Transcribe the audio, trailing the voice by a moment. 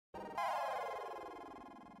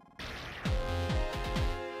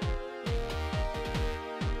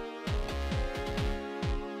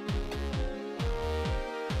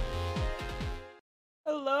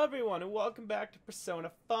Hello everyone and welcome back to Persona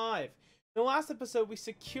 5. In the last episode we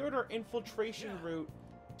secured our infiltration route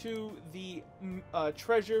to the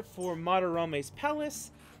treasure for Madarame's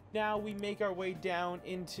palace. Now we make our way down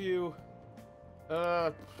into,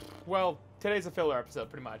 well, today's a filler episode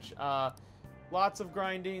pretty much. Lots of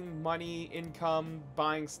grinding, money, income,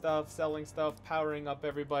 buying stuff, selling stuff, powering up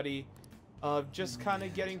everybody. Just kind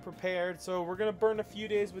of getting prepared. So we're going to burn a few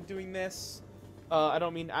days with doing this. I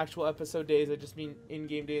don't mean actual episode days, I just mean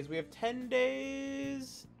in-game days. We have 10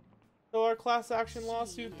 days till our class action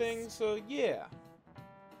lawsuit thing, so yeah.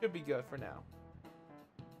 Should be good for now.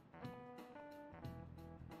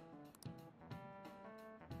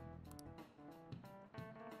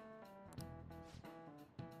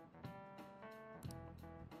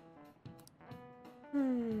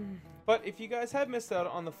 But if you guys have missed out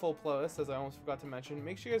on the full playlist, as I almost forgot to mention,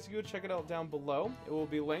 make sure you guys go check it out down below. It will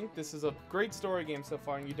be linked. This is a great story game so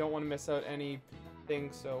far, and you don't want to miss out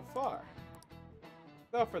anything so far.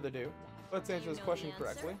 Without further ado, let's answer this question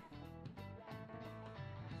correctly.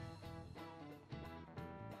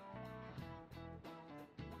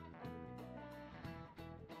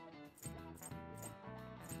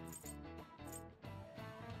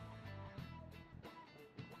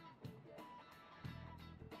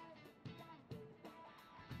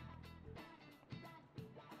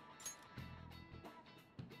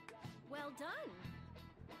 Well done.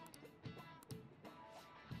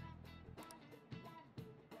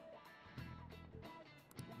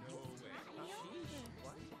 No way.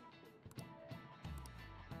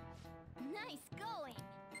 Nice going.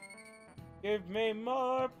 Give me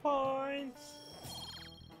more points.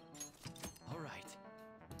 All right.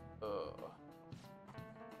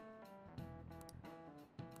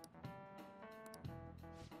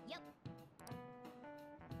 Yep.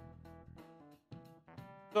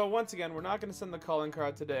 So once again, we're not going to send the calling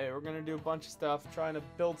card today. We're going to do a bunch of stuff, trying to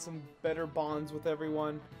build some better bonds with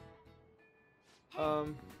everyone. Got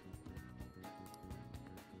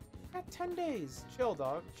 10 days. Chill,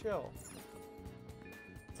 dog. Chill.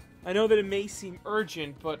 I know that it may seem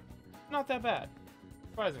urgent, but not that bad.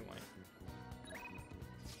 Surprisingly.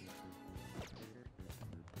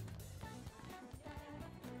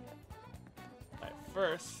 Alright,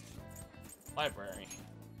 first, library.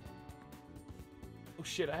 Oh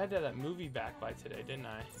shit, I had to have that movie back by today, didn't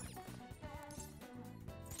I?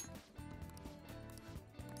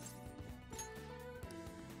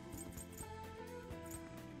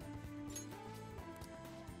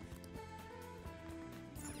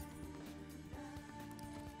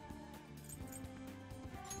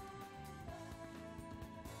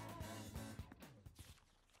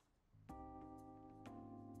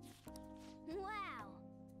 Wow.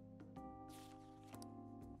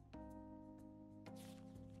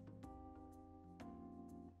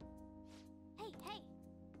 Hey, hey.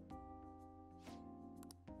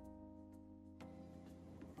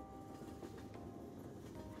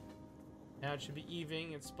 Now it should be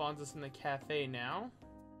evening. It spawns us in the cafe now.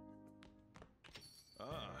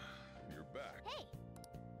 Ah, you're back. Hey.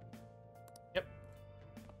 Yep.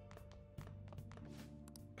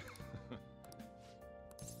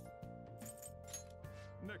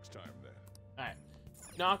 Next time then. Alright.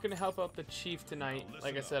 Not gonna help out the chief tonight.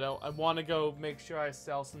 Like I said, I want to go make sure I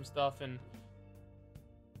sell some stuff and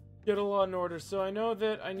get a lot in order. So I know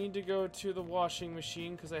that I need to go to the washing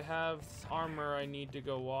machine because I have armor I need to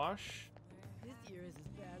go wash. This year is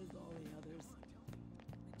as bad as all the others.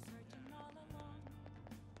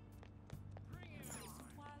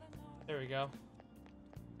 There we go.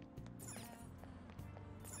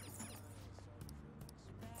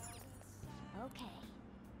 Okay.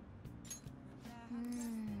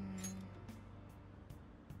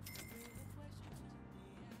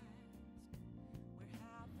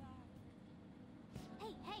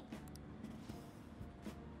 Hey, hey.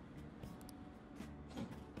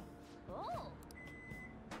 Oh.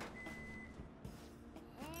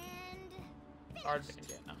 And Hard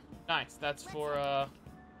bandana. Nice. That's for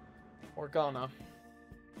Organa.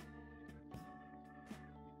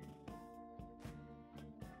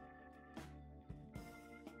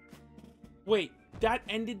 Wait, that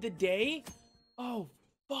ended the day? Oh,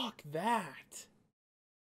 fuck that.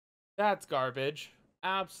 That's garbage.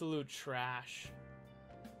 Absolute trash.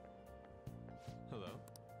 Hello.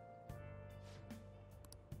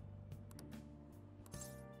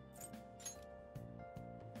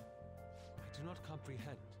 I do not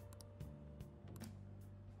comprehend.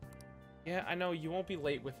 Yeah, I know, you won't be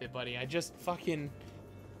late with it, buddy. I just fucking...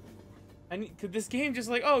 Cause this game just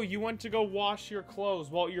like, oh, you went to go wash your clothes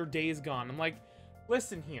while your day's gone. I'm like,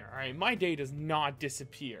 listen here, alright? My day does not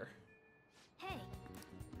disappear. hey.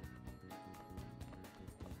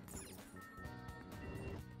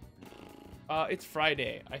 It's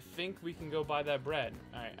Friday. I think we can go buy that bread.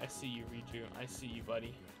 Alright, I see you, Riju. I see you,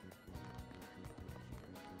 buddy.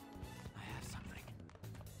 I have something.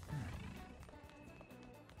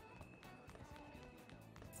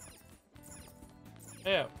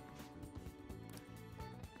 Yeah.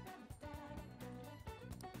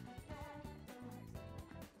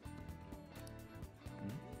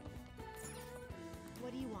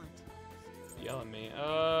 What do you want? Yell at me.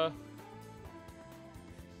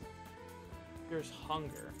 Here's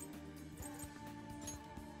hunger.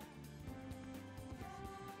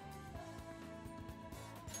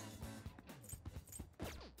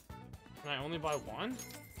 Can I only buy one?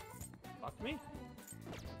 Fuck me.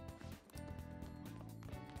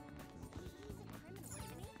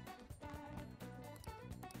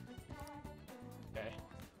 Okay.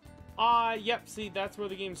 Yep, see, that's where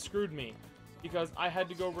the game screwed me. Because I had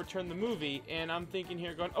to go return the movie, and I'm thinking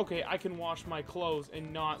here going, okay, I can wash my clothes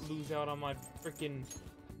and not lose out on my freaking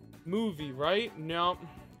movie, right? Nope.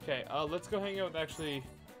 Okay, let's go hang out with actually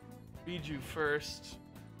Biju first.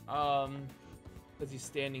 Because he's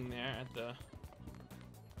standing there at the...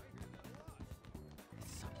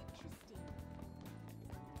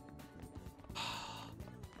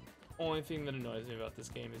 Only thing that annoys me about this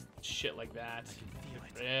game is shit like that.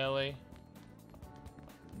 Really?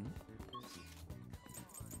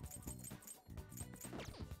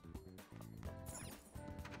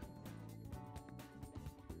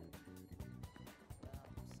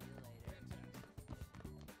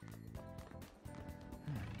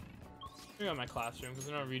 I got my classroom because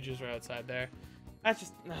I know Regi's right outside there. That's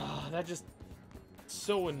just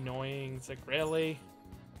so annoying. It's like, really?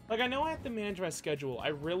 Like, I know I have to manage my schedule, I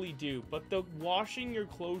really do, but the washing your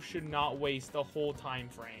clothes should not waste the whole time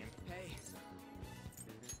frame. Hey.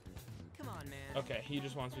 Come on, man. Okay, he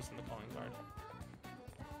just wants me to send the calling card.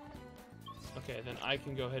 Okay, then I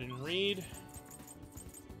can go ahead and read.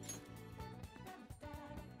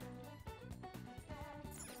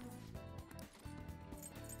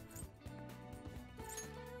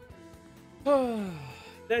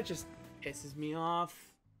 That just pisses me off.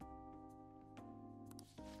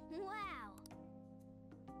 Wow.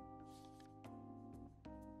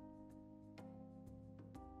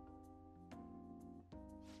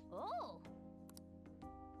 Oh.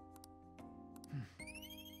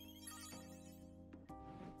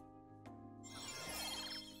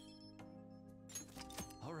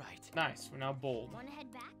 All right. Nice, we're now bold. Wanna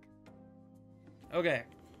head back? Okay.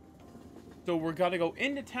 So we're gonna go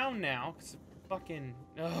into town now. 'Cause fucking.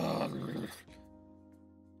 Ugh.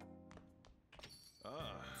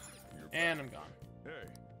 You're And back. I'm gone. Hey,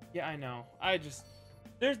 Yeah, I know.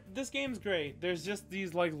 This game's great. There's just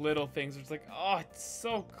these like little things. It's like, oh, it's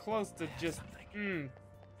so close to just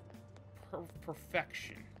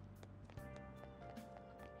perfection.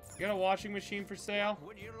 You got a washing machine for sale?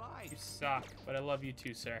 What do you like? You suck, but I love you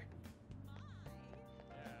too, sir.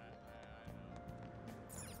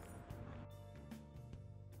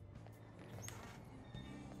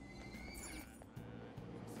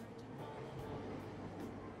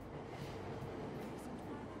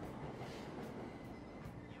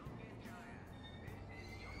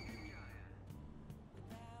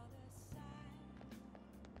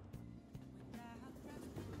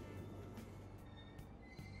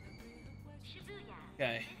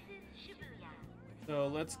 Okay. So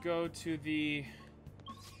let's go to the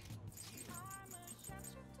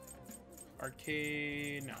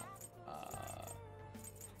arcade. No.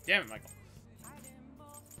 Damn it, Michael.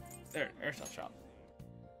 There, airsoft shop.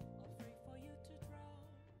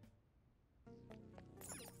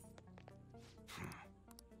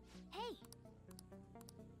 Hey.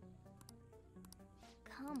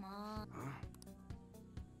 Come on.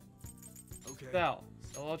 Okay. Sell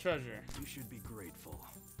all treasure. You should be grateful.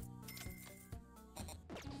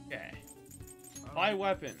 Okay. Buy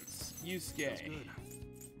weapons. Yusuke. That's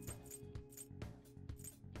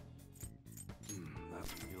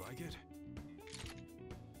good. You like it?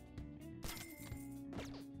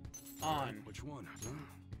 On. Which one? Huh?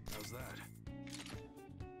 How's that?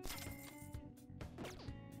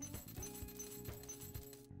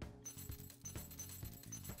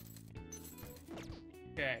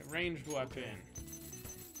 Okay, ranged weapon.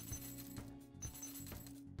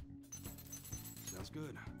 Sounds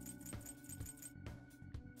good.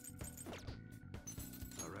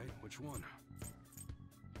 All right, which one?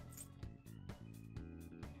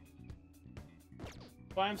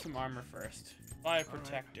 Buy him some armor first. Buy a right.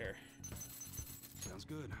 protector. Sounds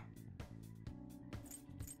good.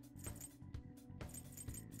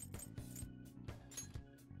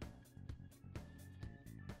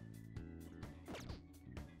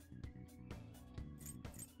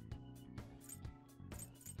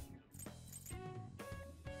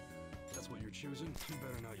 choosing, you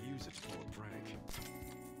better not use it for a prank.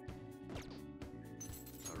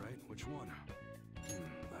 Alright, which one?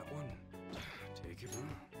 That one? Take it, huh?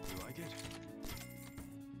 You like it?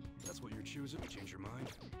 That's what you're choosing? You change your mind?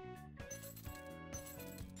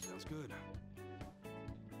 Sounds good.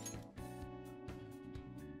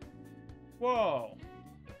 Whoa.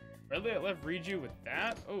 Really? I left Riju with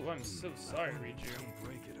that? Oh, I'm so sorry, Riju. Don't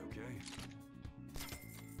break it, okay?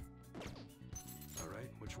 Alright,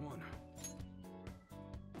 which one?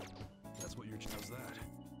 That's what you're... How's that?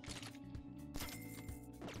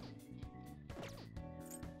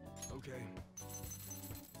 Okay.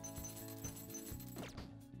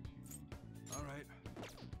 Alright.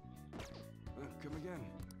 Come again.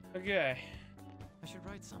 Okay. I should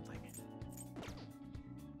write something.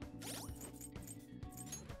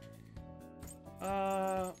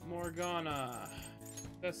 Morgana.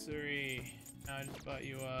 Accessory. Now I just bought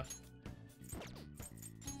you,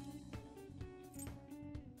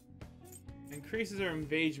 increases her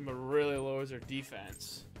invasion, but really lowers her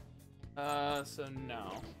defense. So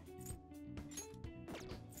no.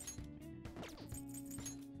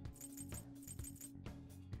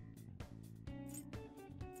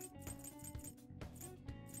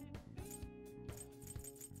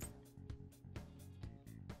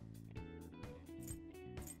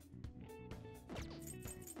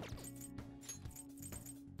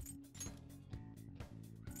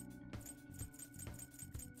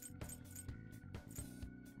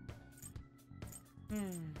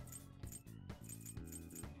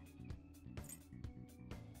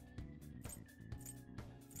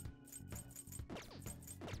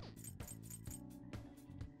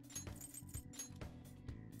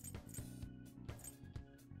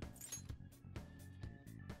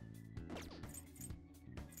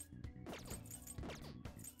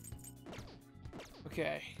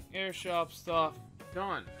 Okay, air shop stuff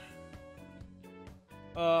done.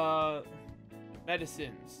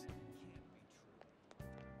 Medicines.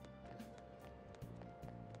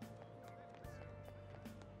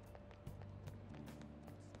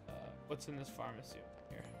 What's in this pharmacy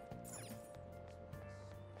here?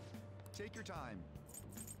 Take your time.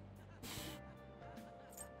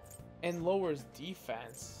 And lowers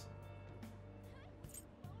defense.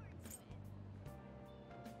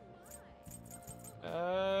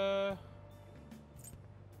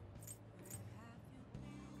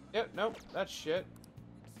 Yep, nope, that's shit.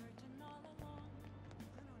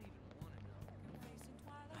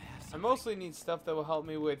 I mostly need stuff that will help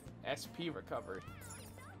me with SP recovery.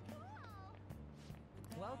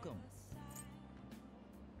 Welcome.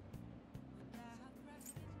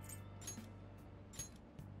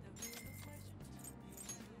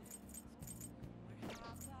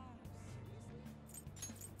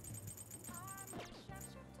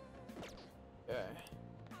 Okay.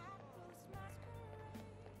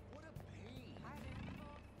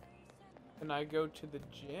 Can I go to the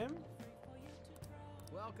gym?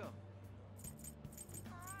 Welcome.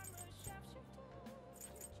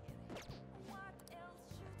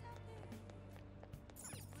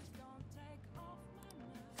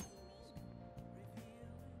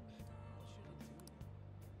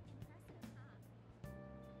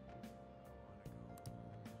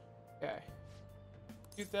 Okay.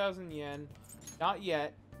 2,000 yen. Not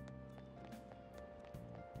yet.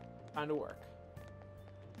 Time to work.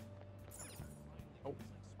 Oh,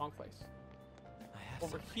 wrong place.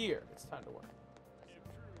 Over here, it's time to work.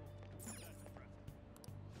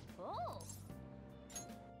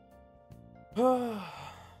 Oh.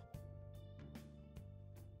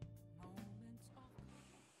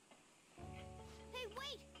 Hey,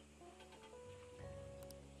 wait!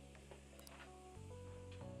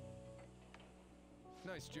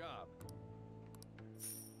 Nice job.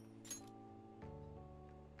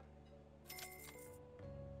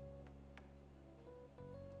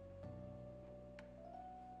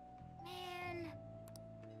 Man.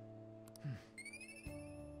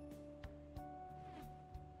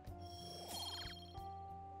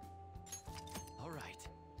 All right.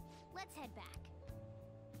 Let's head back.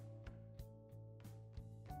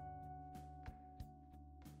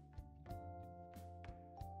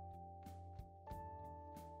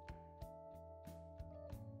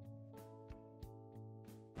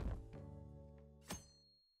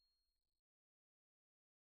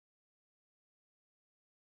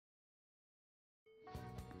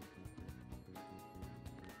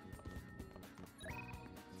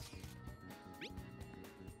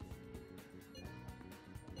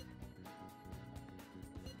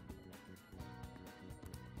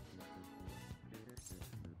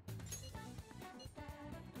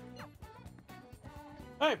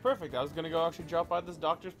 Alright, perfect. I was gonna go actually drop by this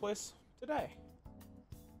doctor's place today.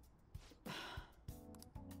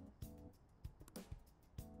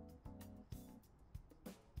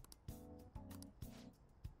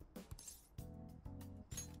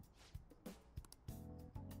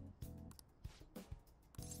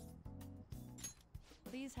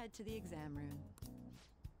 Please head to the exam room.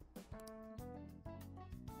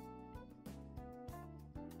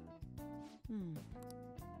 Hmm.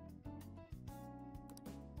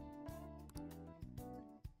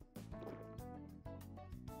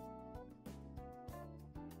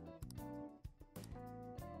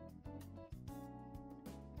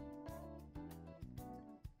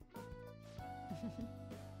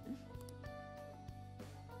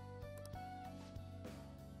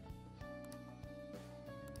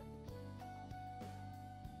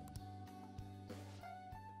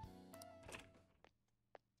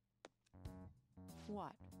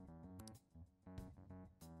 What?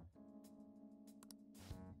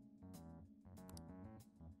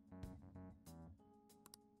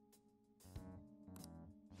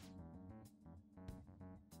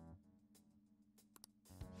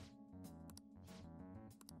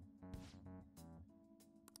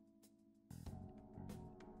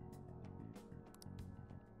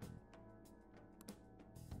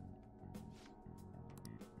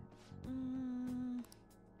 Mm.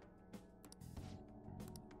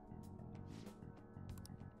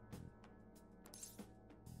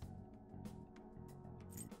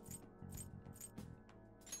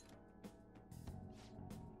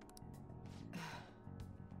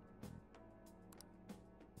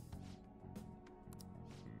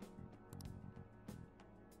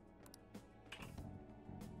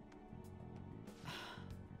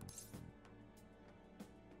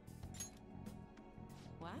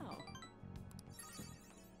 Wow.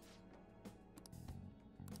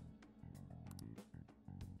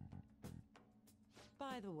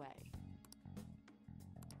 By the way,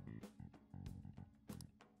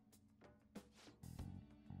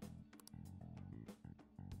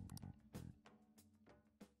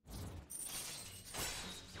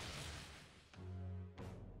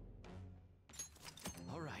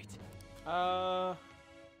 All right.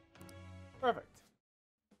 Perfect.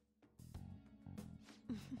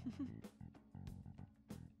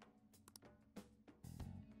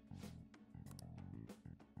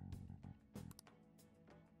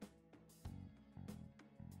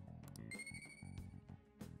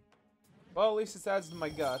 Well, at least it adds to my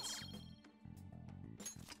guts.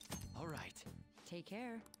 All right. take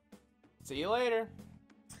care. See you later.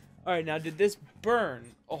 Alright, now did this burn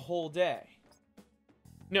a whole day?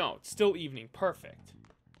 No, it's still evening. Perfect.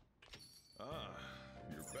 Ah,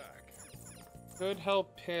 you're back. Could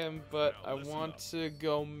help him, but Now I listen want up. to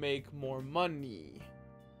go make more money.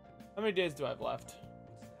 How many days do I have left?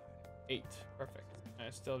 8. Perfect. I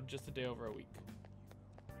still have just a day over a week.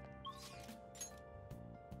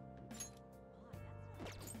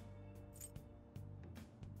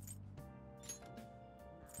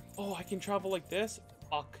 Oh, I can travel like this?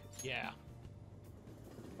 Fuck yeah.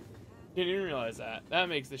 Didn't even realize that. That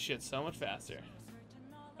makes this shit so much faster.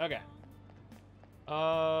 Okay.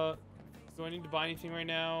 Do I need to buy anything right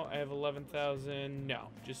now? I have 11,000. No,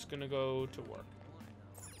 just gonna go to work.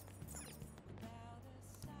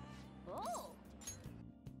 Oh,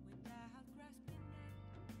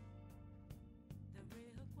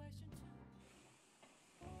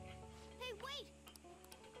 hey, wait!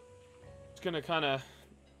 Just gonna kind of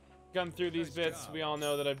gun through these Nice bits. job. We all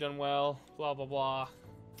know that I've done well. Blah, blah, blah.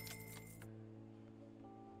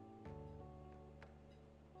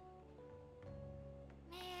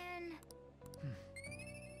 Man,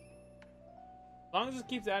 As long as it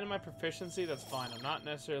keeps adding my proficiency, that's fine. I'm not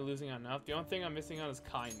necessarily losing out enough. The only thing I'm missing out is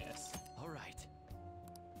kindness. All right.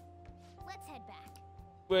 let's head back.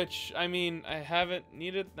 Which, I mean, I haven't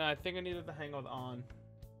needed... No, I think I needed to hang with on.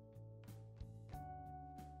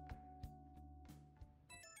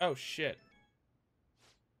 Oh, shit.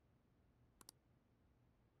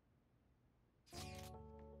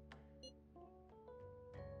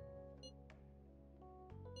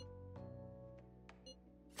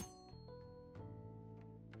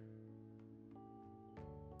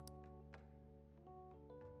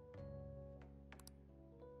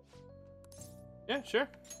 Yeah, sure.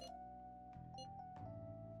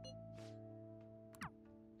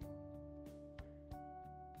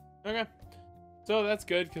 Okay. So that's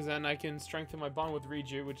good, because then I can strengthen my bond with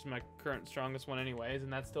Riju, which is my current strongest one anyways,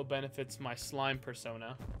 and that still benefits my slime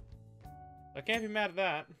persona. I can't be mad at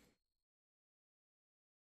that.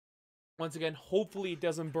 Once again, hopefully it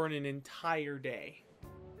doesn't burn an entire day.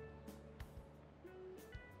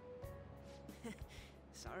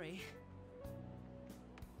 Sorry.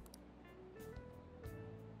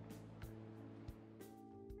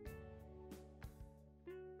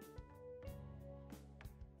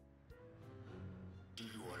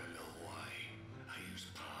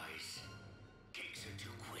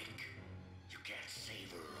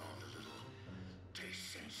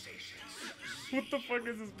 What the fuck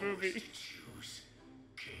is this movie? Choose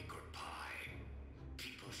cake or pie.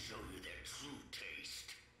 People show you their true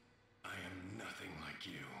taste. I am nothing like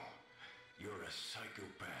you. You're a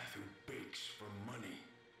psychopath who bakes for money.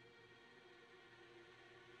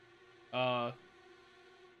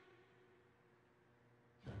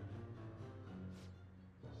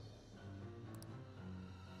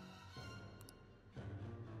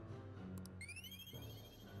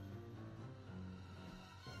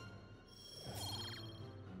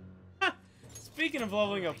 Speaking of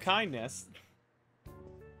leveling up kindness,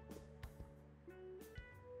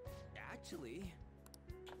 Actually.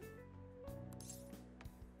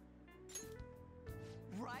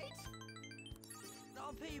 Right?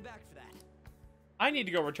 I'll pay you back for that. I need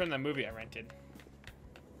to go return that movie I rented.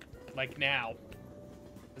 Like now.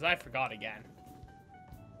 Because I forgot again.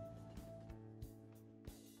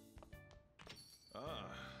 Ah,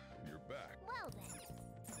 you're back. Well then.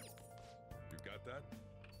 You got that?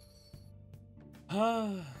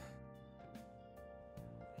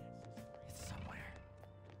 It's somewhere.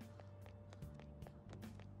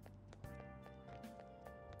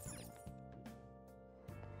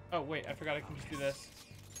 Oh wait, I forgot I can just do this.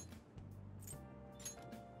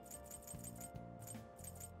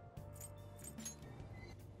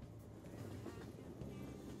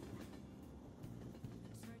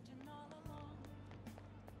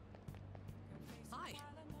 Hi.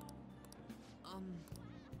 Oh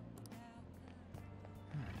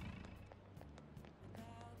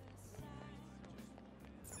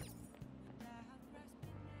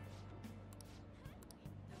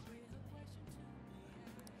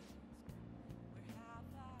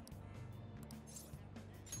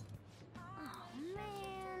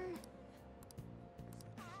man.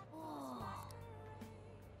 Whoa.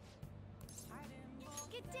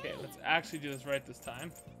 Good day. Okay, let's actually do this right this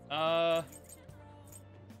time.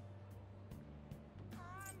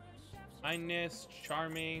 Kindness,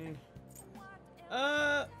 charming.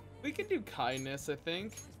 We could do kindness, I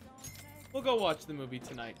think. We'll go watch the movie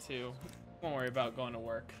tonight too. Won't worry about going to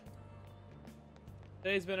work.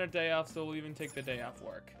 Today's been our day off, so we'll even take the day off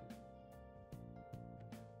work.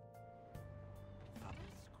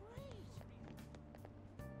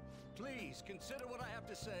 Please consider what I have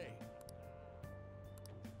to say.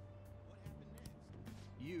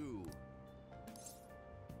 You.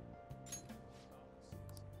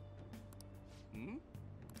 Hmm?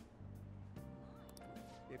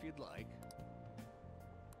 If you'd like.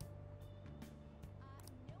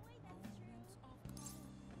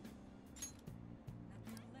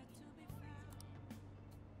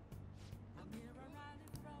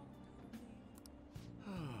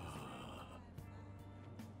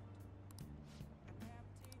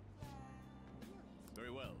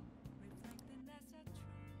 Very well.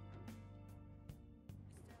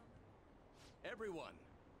 Everyone.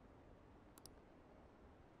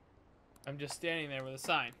 I'm just standing there with a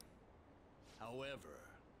sign. However,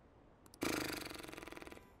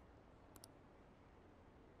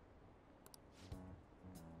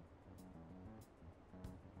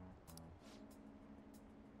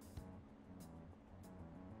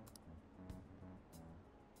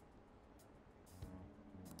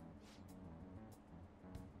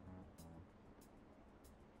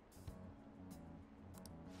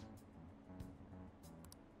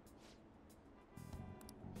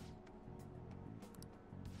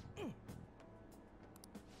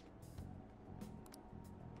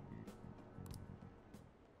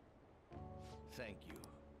 thank you.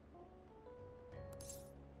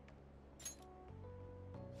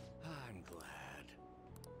 I'm glad.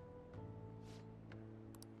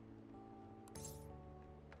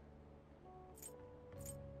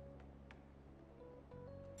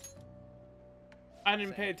 I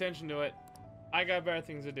didn't pay attention to it. I got better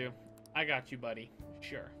things to do. I got you, buddy.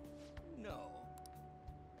 Sure. No.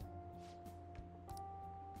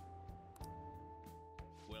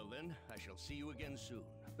 Well then, I shall see you again soon.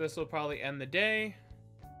 This will probably end the day.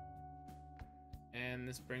 And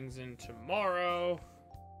this brings in tomorrow.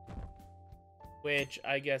 Which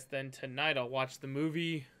I guess then tonight I'll watch the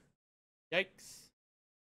movie. Yikes.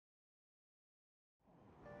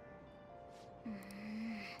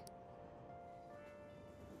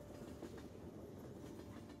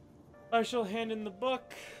 I shall hand in the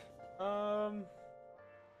book. Oh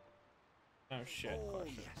shit. Oh,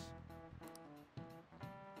 Question. yes.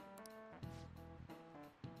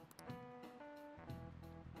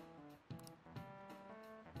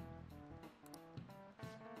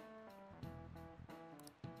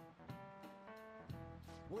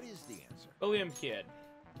 What is the answer? William Kidd.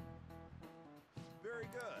 Very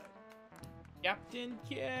good. Captain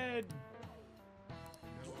Kidd.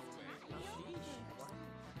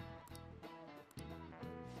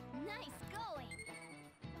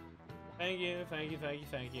 Thank you, thank you, thank you,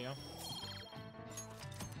 thank you.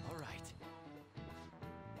 All right.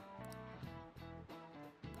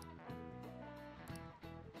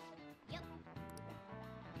 Yep.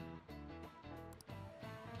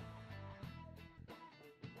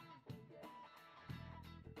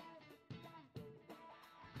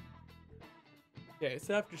 Okay,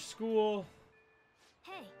 it's after school.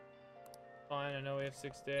 Hey, Fine, I know we have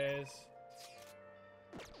 6 days.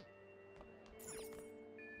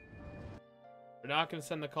 We're not gonna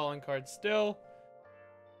send the calling card still.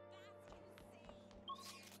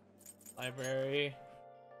 Library.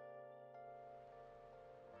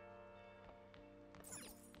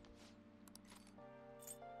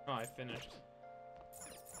 Oh, I finished.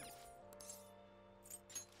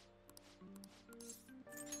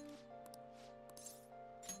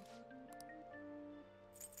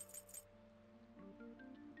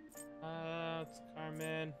 It's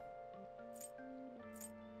Carmen.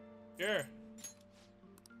 Sure.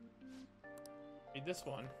 Read this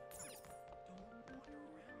one.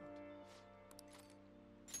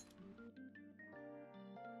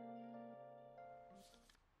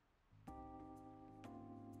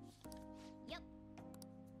 yep.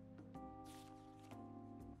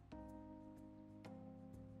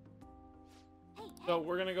 Hey, So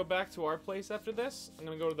we're gonna go back to our place after this. I'm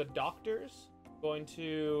gonna go to the doctor's. Going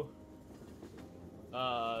to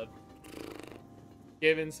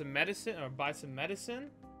give in some medicine or buy some medicine.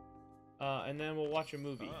 And then we'll watch a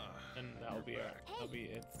movie. And that'll be it. That'll be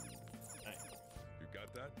it. Nice. You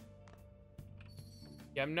got that?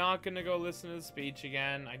 Yeah, I'm not gonna go listen to the speech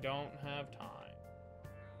again. I don't have time.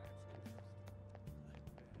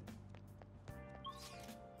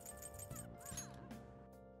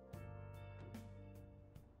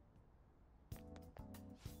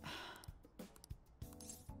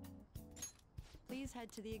 Please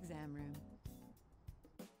head to the exam room.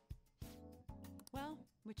 Well,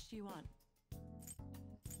 which do you want?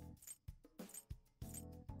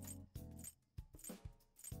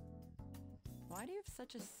 Why do you have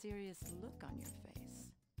such a serious look on your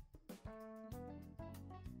face?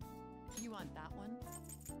 You want that one?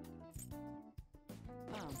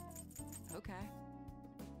 Oh, okay.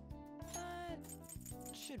 That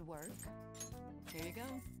should work. Here you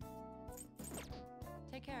go.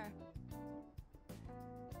 Take care.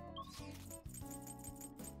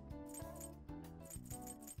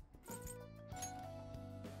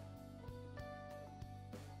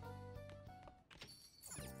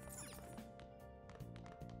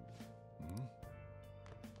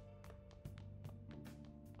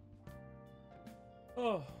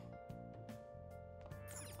 Oh.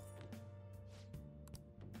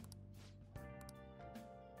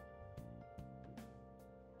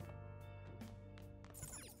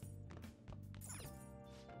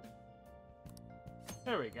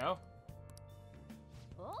 There we go.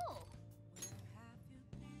 oh,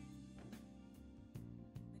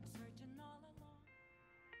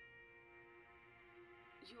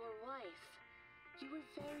 Your wife. You were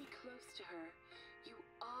very close to her. You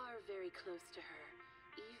are very close to her.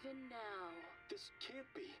 Even now. This can't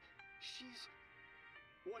be. She's...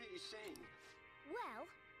 What are you saying? well.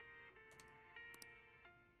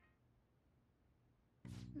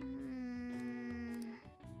 Hmm.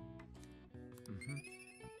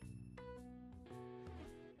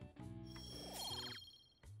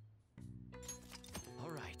 All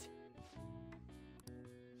right.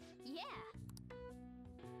 Yeah.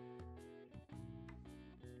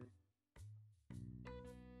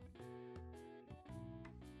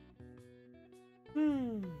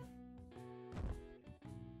 Hmm.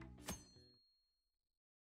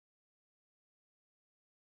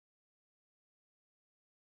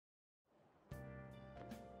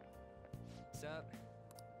 What's up?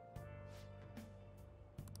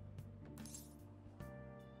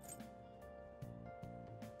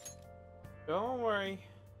 Don't worry.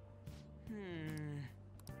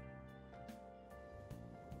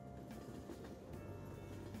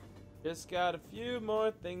 Just got a few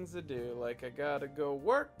more things to do. Like I gotta go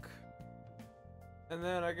work. And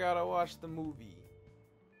then I gotta watch the movie.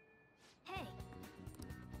 Hey,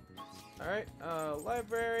 Alright,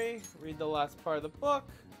 library, read the last part of the book.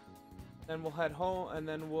 Then we'll head home and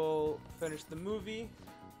then we'll finish the movie.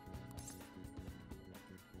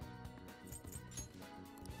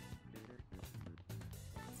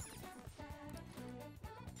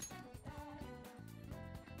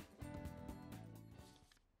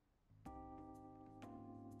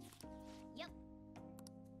 yep.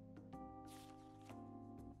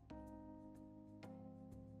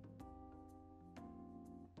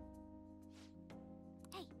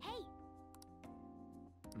 Hey, hey.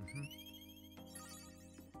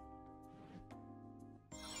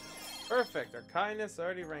 Perfect. Our kindness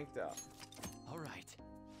already ranked up. All right.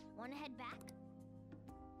 Wanna head back?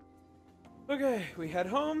 Okay, we head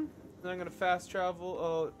home. Then I'm gonna fast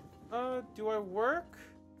travel. Do I work?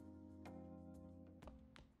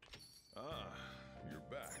 Ah, you're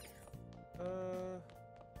back.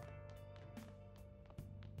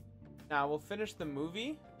 Now we'll finish the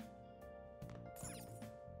movie.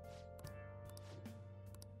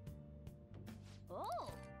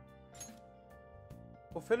 Oh.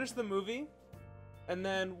 We'll finish the movie, and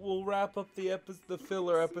then we'll wrap up the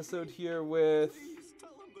filler episode here with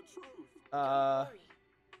Don't worry.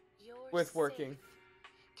 You're with working.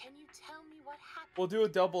 safe. Can you tell me what happened? We'll do a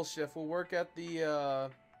double shift. We'll work at the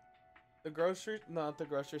not the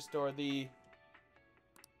grocery store, the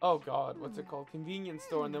oh god, what's it called? Convenience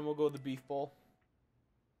store, and then we'll go to the beef bowl.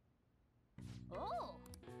 Oh.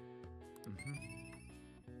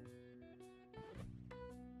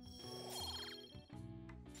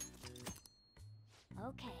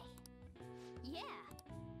 Okay. Yeah.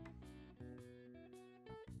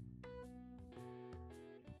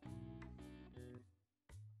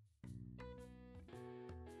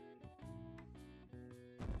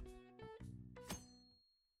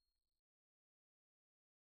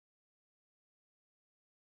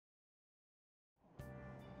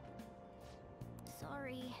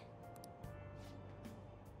 Sorry.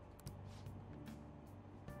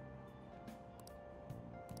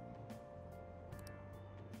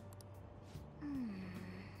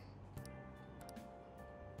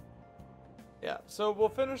 Yeah, so we'll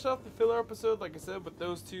finish off the filler episode, like I said, with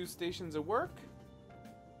those two stations of work.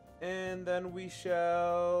 And then we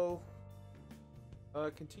shall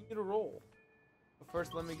continue to roll. But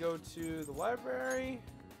first, let me go to the library,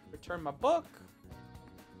 return my book.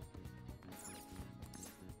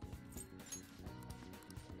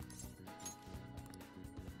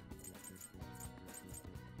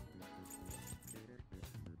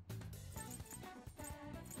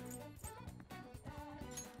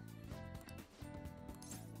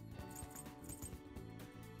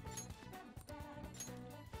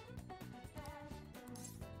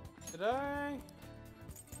 Did I?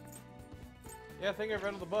 Yeah, I think I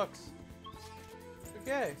read all the books.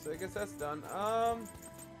 Okay, so I guess that's done.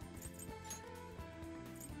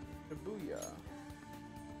 Shibuya.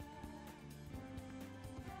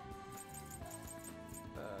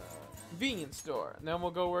 Convenience store. And then we'll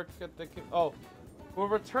go work at the. Oh, we'll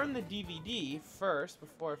return the DVD first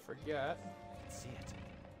before I forget. Let's see it.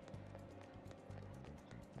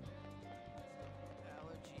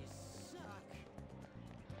 Allergies suck.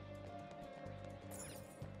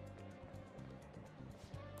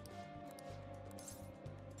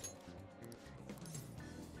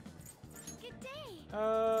 Good day.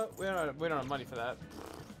 We don't have money for that.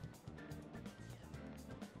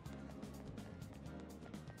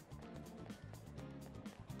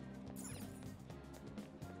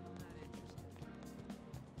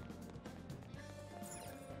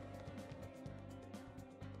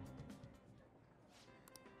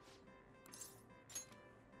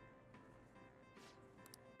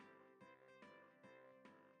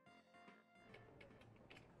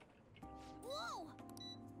 Whoa.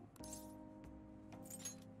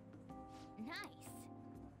 Nice.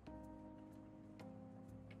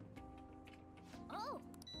 Oh.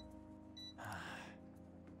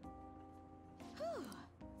 Whew.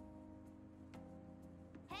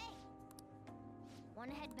 Hey.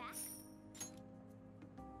 Wanna head back?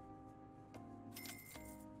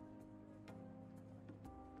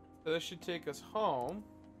 So this should take us home.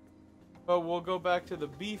 But we'll go back to the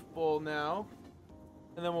beef bowl now.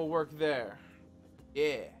 And then we'll work there.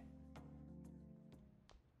 Yeah.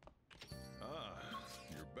 Ah,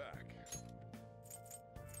 you're back.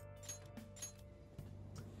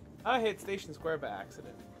 I hit Station Square by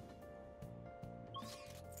accident.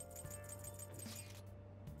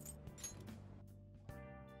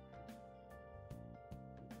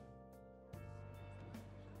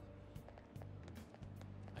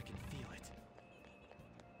 I can feel it.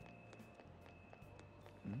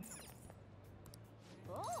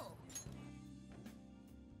 Oh.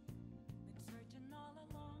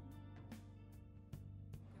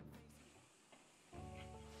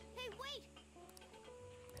 Hey, wait.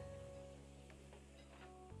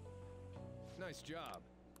 Nice job.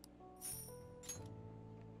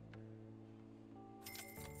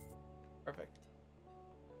 Perfect.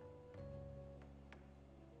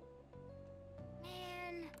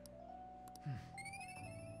 Man.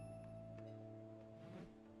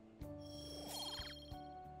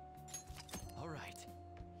 All right.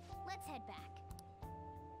 Let's head back.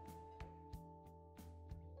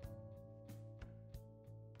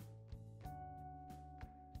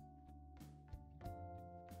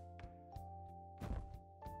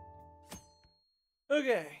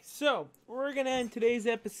 Okay, so we're gonna end today's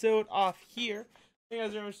episode off here. Thank you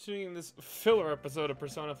guys very much for tuning in this filler episode of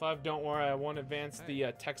Persona 5. Don't worry, I won't advance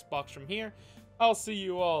the text box from here. I'll see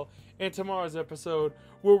you all in tomorrow's episode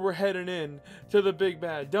where we're heading in to the big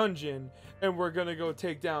bad dungeon and we're gonna go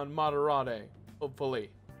take down Madarate,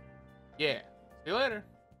 hopefully. Yeah, see you later.